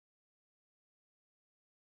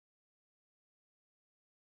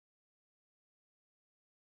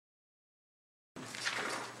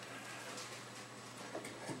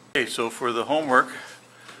Okay, so for the homework,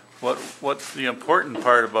 what the important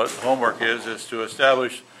part about the homework is to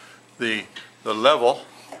establish the level,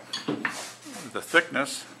 the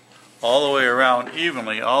thickness, all the way around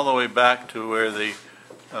evenly, all the way back to where the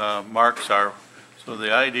marks are. So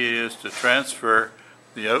the idea is to transfer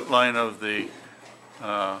the outline of the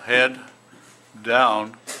head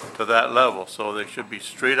down to that level. So they should be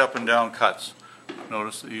straight up and down cuts.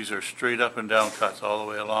 Notice that these are straight up and down cuts all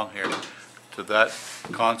the way along here to that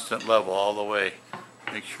constant level all the way.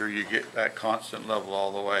 Make sure you get that constant level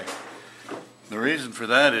all the way. The reason for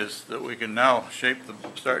that is that we can now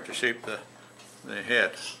start to shape the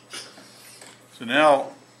head. So now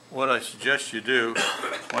what I suggest you do,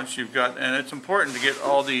 once you've got, and it's important to get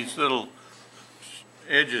all these little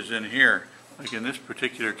edges in here. Like in this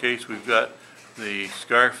particular case, we've got the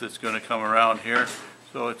scarf that's going to come around here,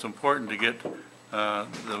 so it's important to get the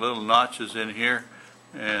little notches in here,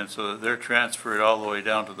 and so that they're transferred all the way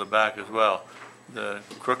down to the back as well. The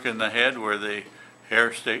crook in the head where the hair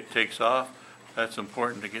takes off, that's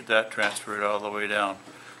important to get that transferred all the way down.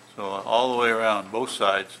 So all the way around, both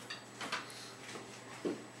sides.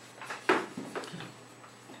 So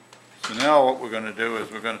now what we're going to do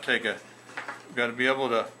is we're going to we've got to be able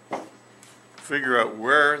to figure out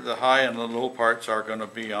where the high and the low parts are going to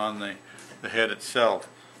be on the head itself.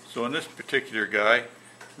 So in this particular guy,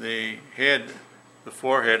 the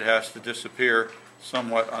forehead has to disappear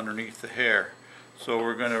somewhat underneath the hair. So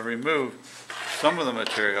we're going to remove some of the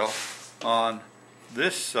material on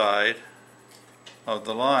this side of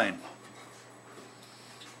the line.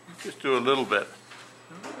 Just do a little bit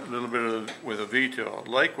with a V-tool.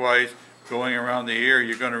 Likewise, going around the ear,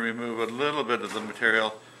 you're going to remove a little bit of the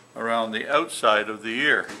material around the outside of the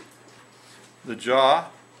ear. The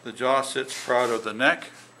jaw sits proud of the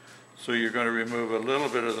neck, so you're going to remove a little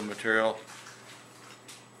bit of the material,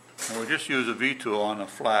 and we'll just use a V-tool on a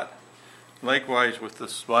flat. Likewise with the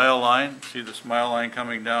smile line, see the smile line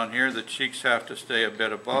coming down here, the cheeks have to stay a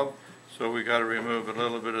bit above, so we got to remove a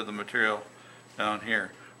little bit of the material down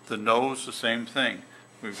here. The nose, the same thing.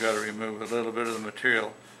 We've got to remove a little bit of the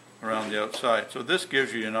material around the outside. So this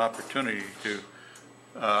gives you an opportunity to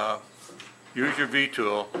use your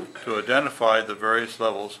V-tool to identify the various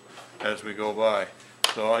levels as we go by.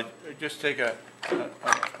 So I just take a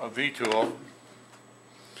V-tool,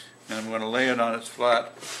 and I'm going to lay it on its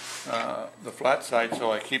flat, the flat side,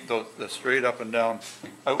 so I keep the straight up and down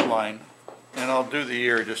outline. And I'll do the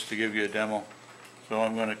ear just to give you a demo. So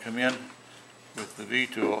I'm going to come in with the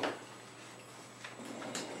V-tool.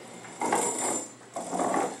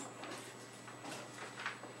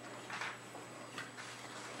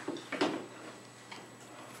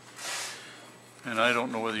 And I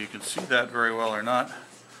don't know whether you can see that very well or not.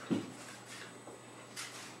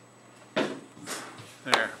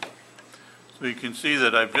 There. So you can see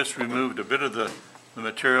that I've just removed a bit of the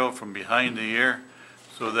material from behind the ear,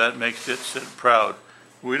 so that makes it sit proud.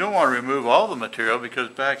 We don't want to remove all the material because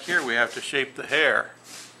back here we have to shape the hair,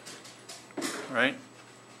 right?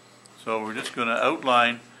 So we're just going to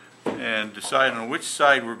outline and decide on which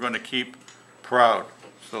side we're going to keep proud,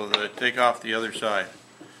 so that I take off the other side.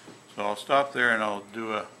 So I'll stop there and I'll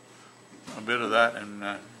do a bit of that and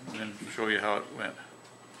then show you how it went.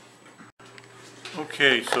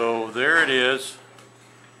 Okay, so there it is,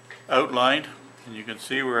 outlined, and you can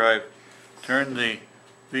see where I've turned the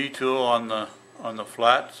V-tool on the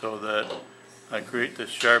flat so that I create this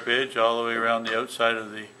sharp edge all the way around the outside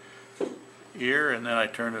of the ear, and then I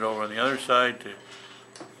turn it over on the other side to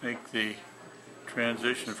make the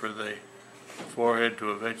transition for the forehead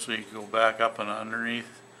to eventually go back up and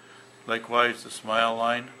underneath. Likewise the smile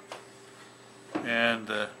line and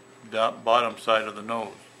the bottom side of the nose.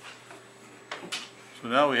 So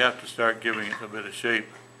now we have to start giving it a bit of shape.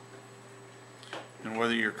 And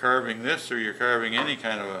whether you're carving this or you're carving any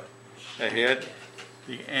kind of a head,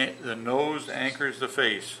 the nose anchors the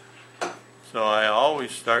face. So I always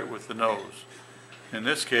start with the nose. In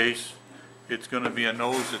this case, it's going to be a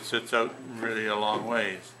nose that sits out really a long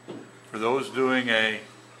ways. For those doing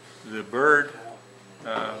the bird,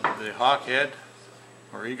 the hawk head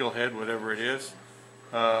or eagle head, whatever it is,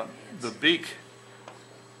 the beak,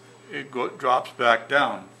 drops back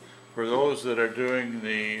down. For those that are doing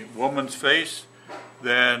the woman's face,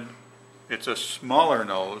 then it's a smaller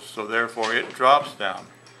nose, so therefore it drops down.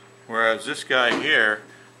 Whereas this guy here,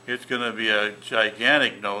 it's going to be a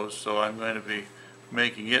gigantic nose, so I'm going to be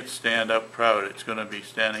making it stand up proud. It's going to be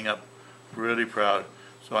standing up really proud.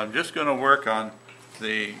 So I'm just going to work on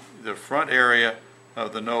the front area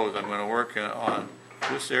of the nose. I'm going to work on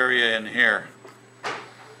this area in here.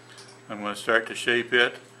 I'm going to start to shape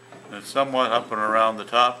it, and somewhat up and around the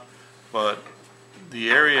top, but the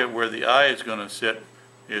area where the eye is going to sit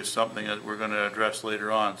is something that we're going to address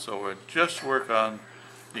later on. So we'll just work on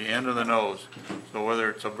the end of the nose. So whether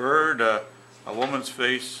it's a bird, a woman's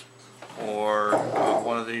face, or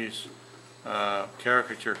one of these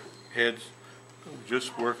caricature heads,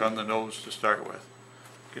 just work on the nose to start with.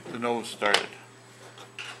 Get the nose started.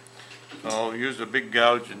 So I'll use a big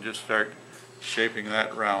gouge and just start shaping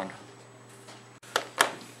that round. So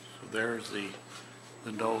there's the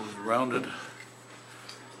nose rounded.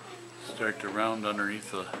 Start to round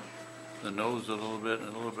underneath the nose a little bit and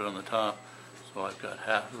a little bit on the top. So I've got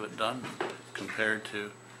half of it done compared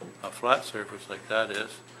to a flat surface like that is.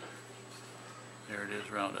 There it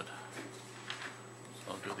is rounded.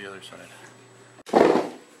 So I'll do the other side.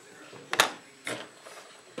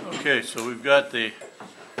 Okay, so we've got the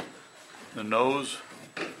nose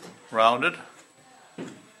rounded,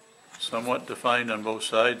 somewhat defined on both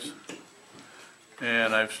sides,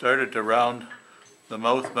 and I've started to round the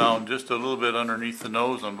mouth mound just a little bit underneath the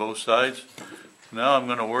nose on both sides. Now I'm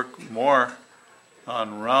going to work more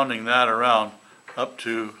on rounding that around up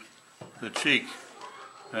to the cheek.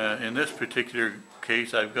 In this particular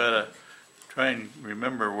case, I've got to try and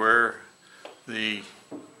remember where the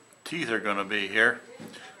teeth are going to be here.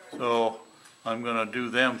 So I'm going to do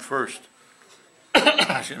them first.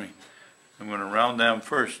 Excuse me. I'm going to round them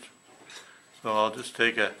first. So I'll just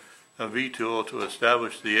take a V-tool to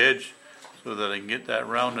establish the edge so that I can get that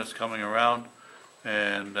roundness coming around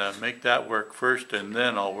and make that work first, and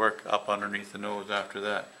then I'll work up underneath the nose after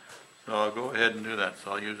that. So I'll go ahead and do that.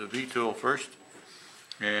 So I'll use a V-tool first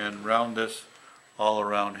and round this all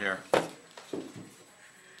around here.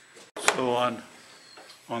 So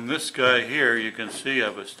on this guy here, you can see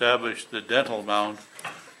I've established the dental mound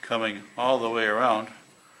coming all the way around.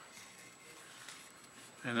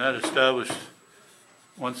 And that established,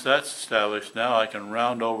 once that's established, now I can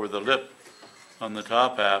round over the lip on the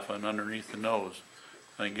top half and underneath the nose.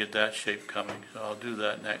 I can get that shape coming. So I'll do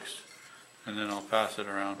that next, and then I'll pass it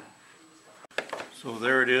around. So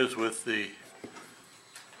there it is with the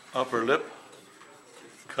upper lip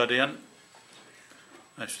cut in.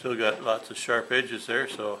 I still got lots of sharp edges there,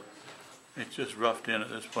 so it's just roughed in at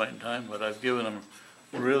this point in time, but I've given them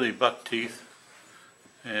really buck teeth,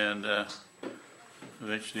 and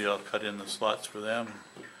eventually I'll cut in the slots for them.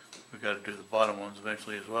 We've got to do the bottom ones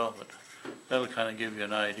eventually as well, but that'll kind of give you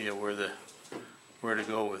an idea where to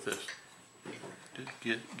go with this.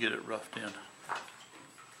 Just get it roughed in.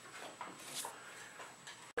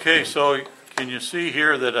 Okay, so can you see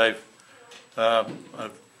here that I've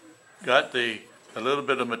got a little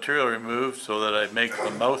bit of material removed so that I make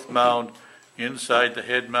the mouth mound inside the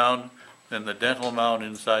head mound, then the dental mound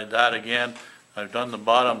inside that again. I've done the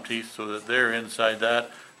bottom teeth so that they're inside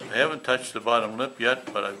that. I haven't touched the bottom lip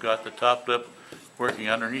yet, but I've got the top lip working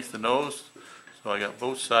underneath the nose. So I got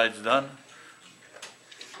both sides done.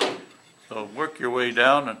 So work your way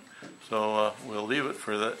down, and so we'll leave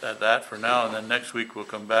it at that for now, and then next week we'll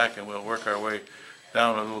come back and we'll work our way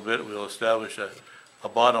down a little bit. We'll establish a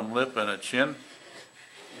bottom lip and a chin.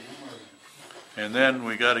 And then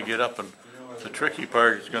we got to get up, and the tricky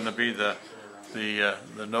part is going to be the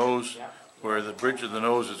nose, where the bridge of the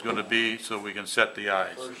nose is going to be, so we can set the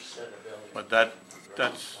eyes. But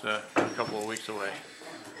that's a couple of weeks away.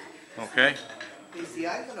 Okay? Is the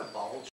eye going to bulge?